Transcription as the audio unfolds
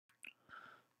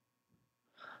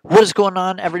What is going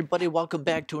on, everybody? Welcome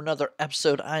back to another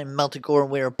episode. I'm Meltigore, and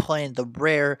we are playing the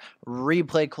Rare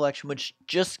Replay Collection, which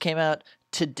just came out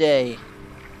today.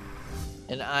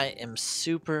 And I am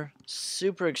super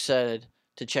excited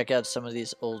to check out some of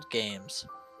these old games.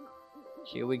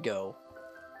 Here we go.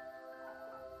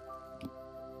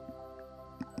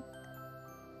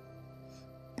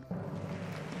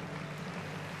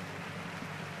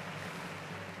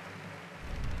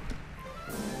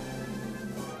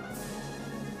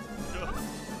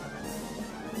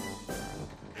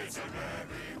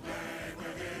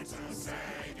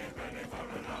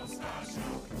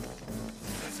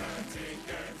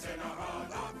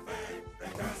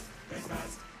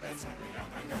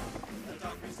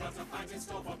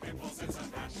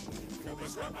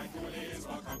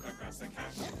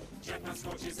 JetPac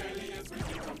scorches aliens with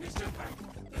heat on his JetPac.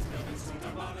 There's buildings to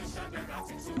demolish and they're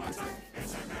mounting to attack.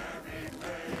 It's a merry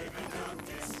play, but don't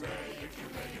dismay if you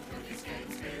play it through these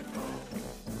games before.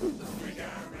 We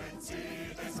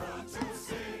guarantee there's more to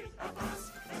see. A bus,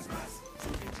 there's mass, to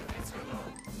vigilance below.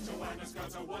 Joanna's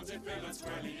got a wanted villain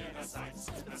squarely in her sights.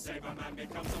 The saber man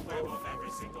becomes a werewolf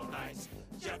every single night.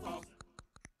 JetPac.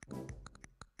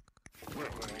 We're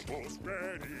almost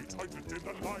ready, tightened in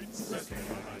the lights. Let's get a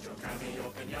your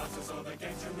cameo pinatas all the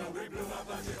games you know we blew our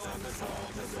budgets on the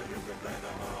song just so you can play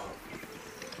them all.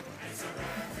 It's a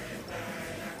merry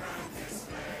play, a grand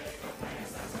display for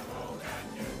players that are old and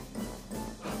new.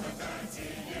 Over 30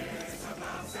 years of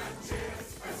laughs and cheers,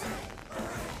 present,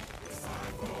 hooray, it's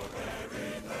time for the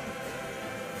replay.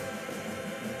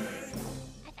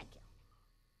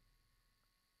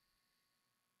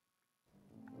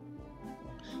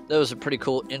 That was a pretty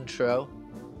cool intro.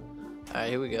 Alright,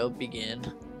 here we go. Begin.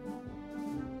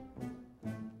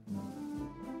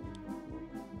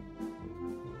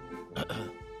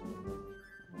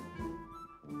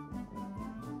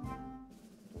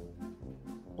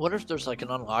 What if there's like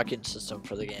an unlocking system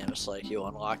for the game? It's like you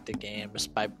unlock the game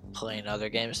just by playing other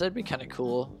games. That'd be kind of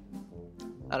cool.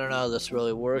 I don't know how this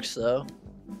really works though.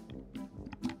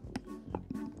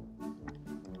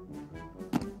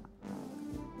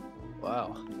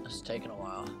 Wow, this is taking a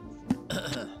while.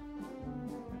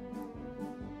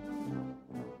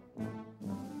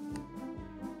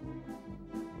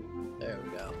 There we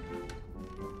go.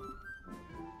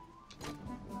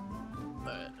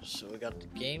 Alright, so we got the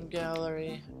game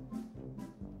gallery.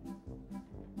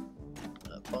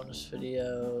 Bonus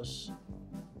videos.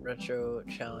 Retro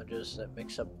challenges that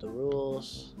mix up the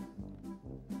rules.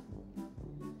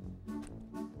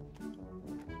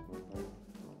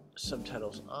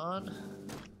 Subtitles on.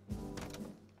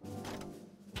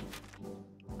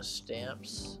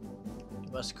 Stamps.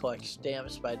 You must collect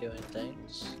stamps by doing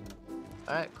things.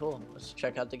 Alright, cool. Let's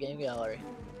check out the game gallery.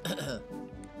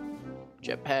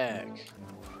 JetPac.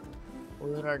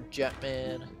 Lunar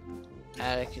Jetman.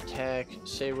 Attic Attack.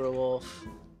 Saberwolf.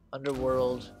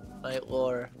 Underworld. Night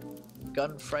Lore.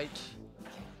 Gunfight.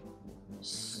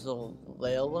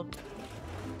 Slalom.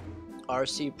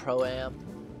 RC Pro-Am.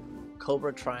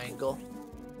 Cobra Triangle,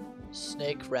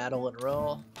 Snake Rattle and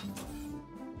Roll,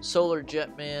 Solar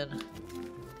Jetman,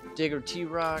 Digger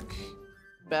T-Rock,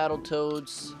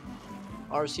 Battletoads,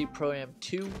 RC Pro-Am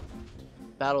 2,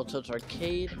 Battletoads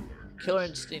Arcade, Killer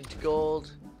Instinct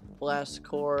Gold, Blast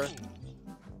Core,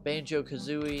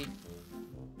 Banjo-Kazooie,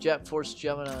 Jet Force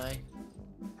Gemini,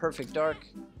 Perfect Dark,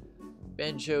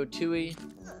 Banjo-Tooie,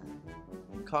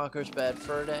 Conker's Bad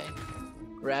Fur Day,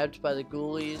 Grabbed by the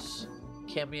Ghoulies,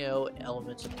 Cameo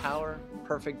Elements of Power,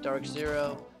 Perfect Dark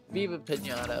Zero, Viva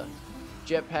Pinata,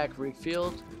 JetPac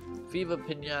Refilled, Viva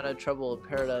Pinata Trouble in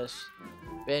Paradise,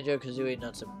 Banjo-Kazooie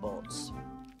Nuts and Bolts.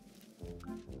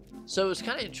 So it's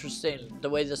kind of interesting the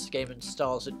way this game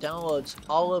installs. It downloads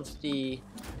all of the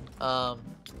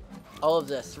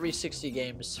 360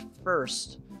 games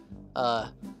first,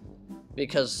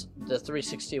 because the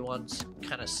 360 one's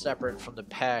kind of separate from the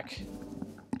pack.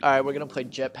 All right, we're gonna play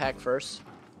JetPac first.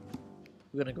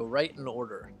 We're gonna go right in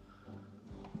order.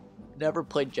 Never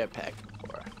played JetPac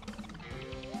before.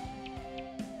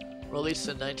 Released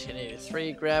in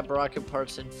 1983, grab rocket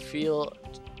parts and feel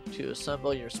to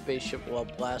assemble your spaceship while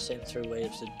blasting through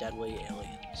waves of deadly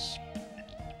aliens.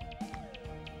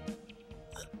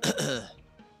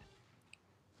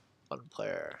 One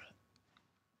player.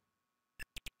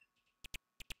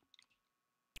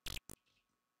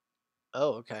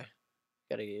 Oh, okay.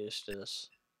 Gotta get used to this.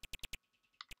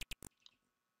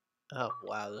 Oh,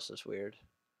 wow, this is weird.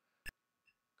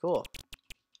 Cool.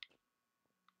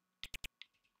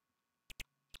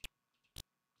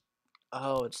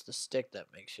 Oh, it's the stick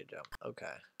that makes you jump.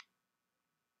 Okay.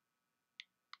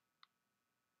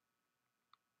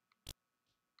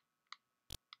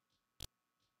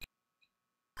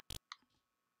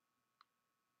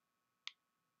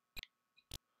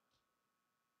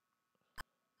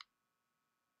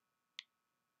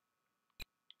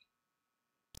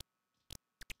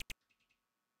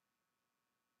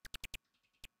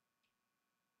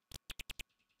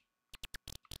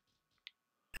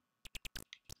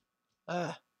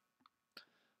 Ah.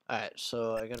 Alright,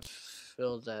 so I gotta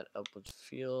fill that up with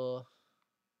fuel.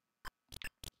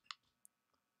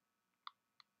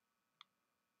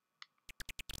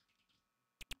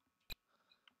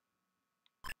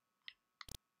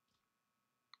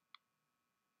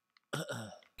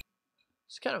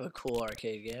 It's kind of a cool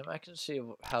arcade game. I can see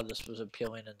how this was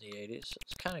appealing in the 80s.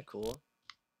 It's kind of cool.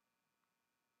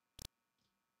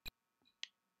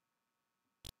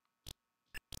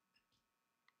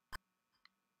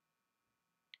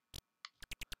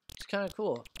 It's kind of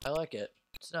cool. I like it.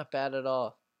 It's not bad at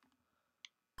all.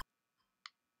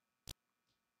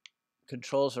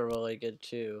 Controls are really good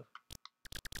too.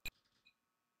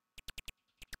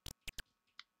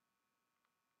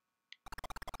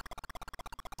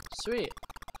 Sweet.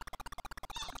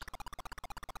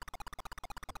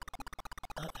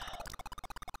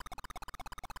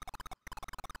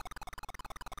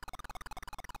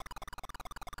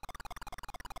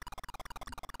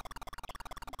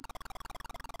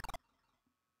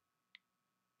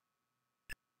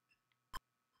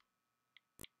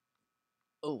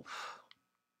 Oof.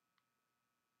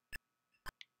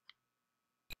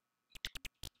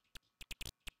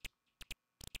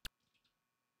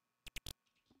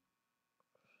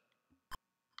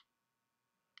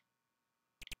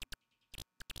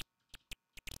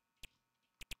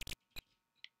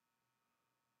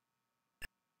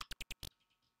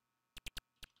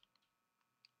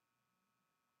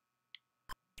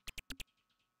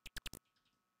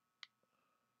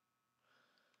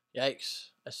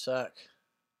 Yikes. I suck.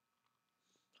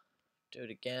 Do it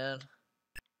again.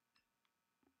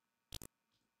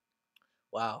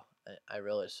 Wow. I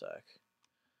really suck.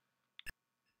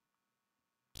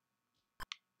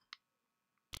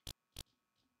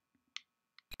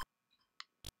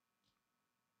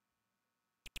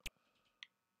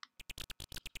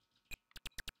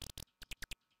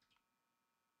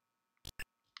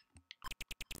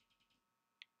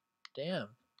 Damn.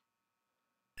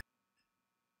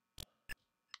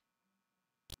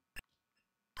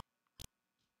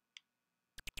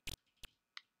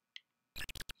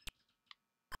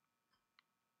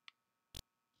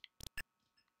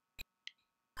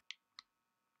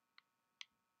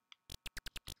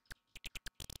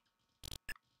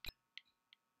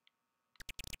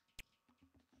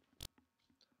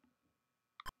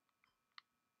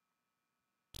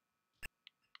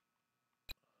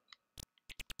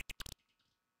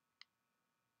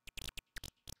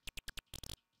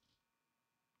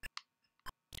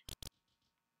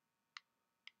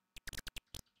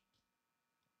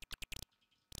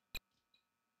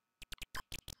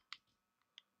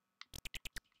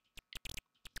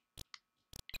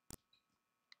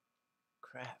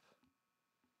 Crap.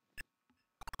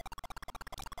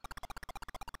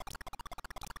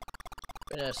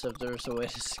 Be nice if there was a way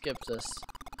to skip this.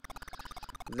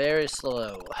 Very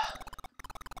slow.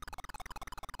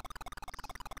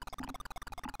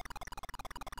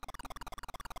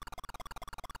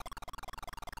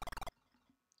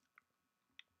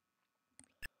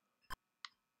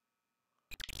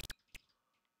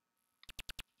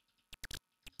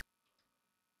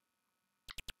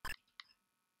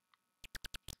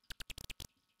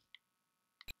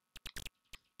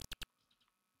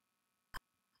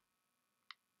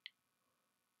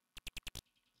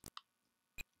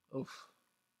 Oof.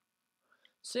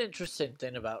 It's the interesting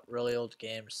thing about really old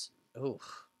games.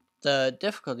 Oof. The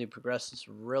difficulty progresses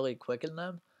really quick in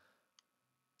them.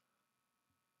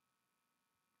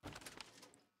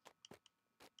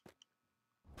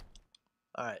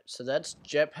 Alright, so that's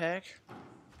JetPac.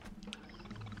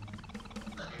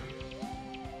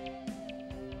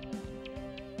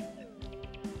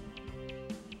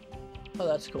 Oh,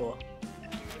 that's cool.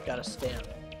 Got a stamp.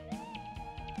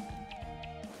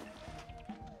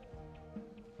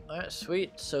 Alright,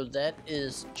 sweet. So that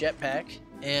is JetPac,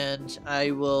 and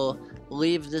I will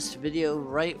leave this video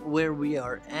right where we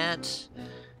are at,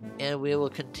 and we will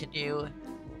continue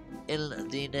in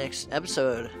the next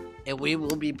episode, and we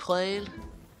will be playing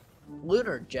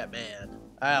Lunar Jetman.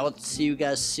 Alright, I'll see you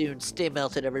guys soon. Stay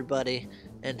melted, everybody,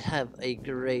 and have a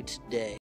great day.